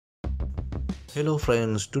Hello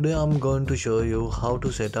friends, today I'm going to show you how to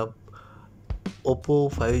set up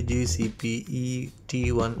OPPO 5G CPE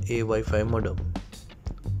T1a Wi-Fi modem.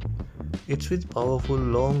 It's with powerful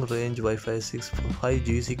long-range Wi-Fi 6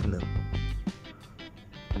 5G signal.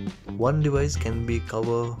 One device can be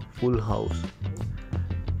cover full house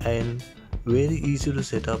and very easy to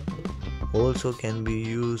set up. Also can be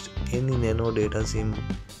used any nano data SIM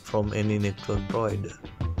from any network provider.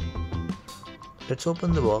 Let's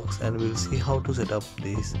open the box and we'll see how to set up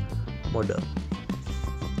this modem.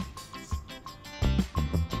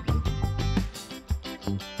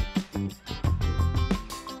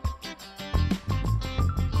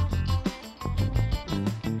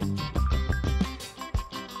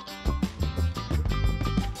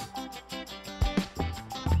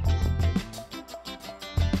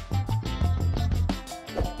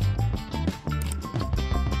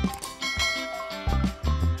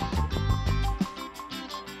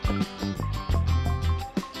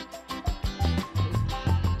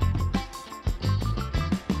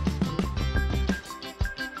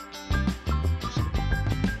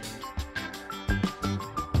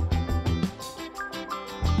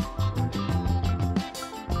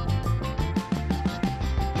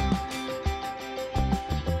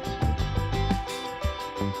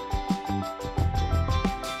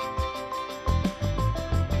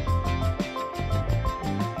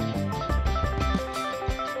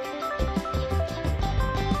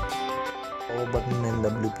 Button and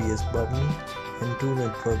WPS button and two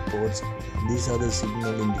network ports. These are the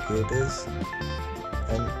signal indicators,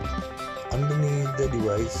 and underneath the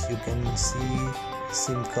device you can see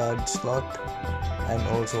SIM card slot and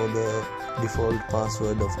also the default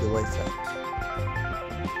password of the Wi-Fi.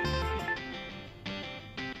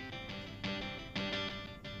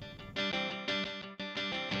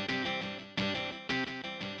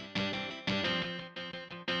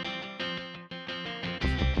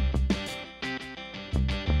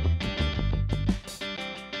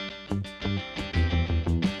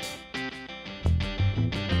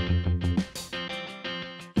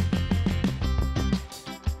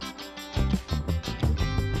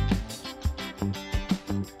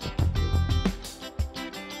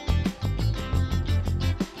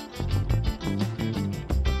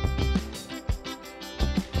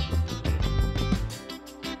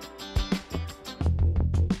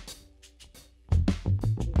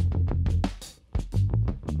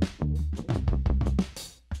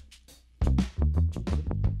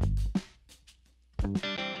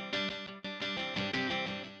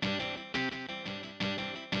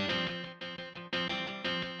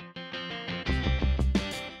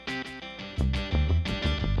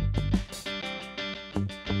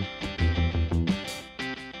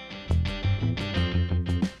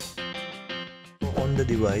 On the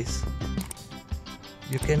device,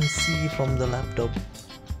 you can see from the laptop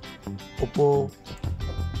OPPO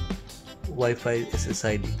WiFi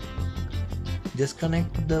SSID. Just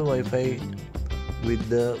connect the Wi-Fi with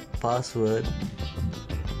the password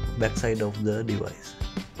backside of the device.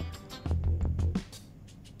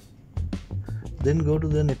 Then go to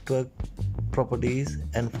the network properties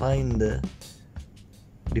and find the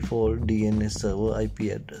default DNS server IP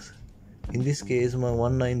address. In this case, my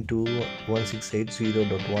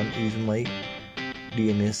 192.168.0.1 is my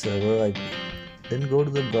DNS server IP. Then go to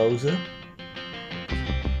the browser,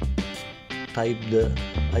 type the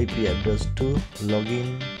IP address to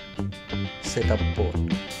login setup port.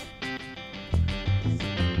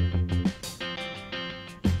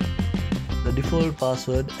 The default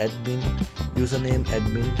password admin, username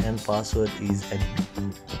admin, and password is admin.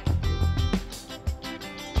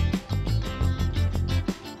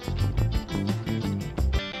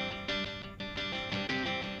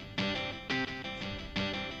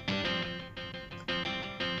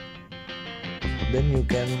 Then you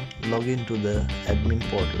can log into the admin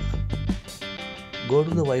portal. Go to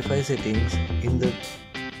the Wi-Fi settings. In the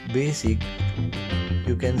basic,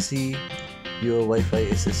 you can see your Wi-Fi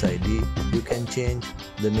SSID. You can change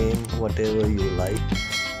the name whatever you like,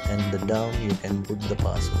 and the down you can put the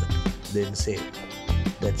password, then save.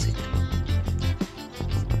 That's it.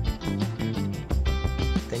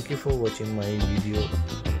 Thank you for watching my video.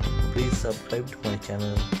 Please subscribe to my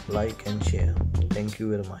channel, like and share. Thank you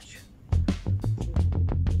very much.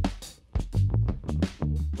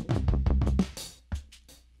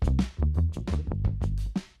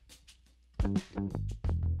 Thank you.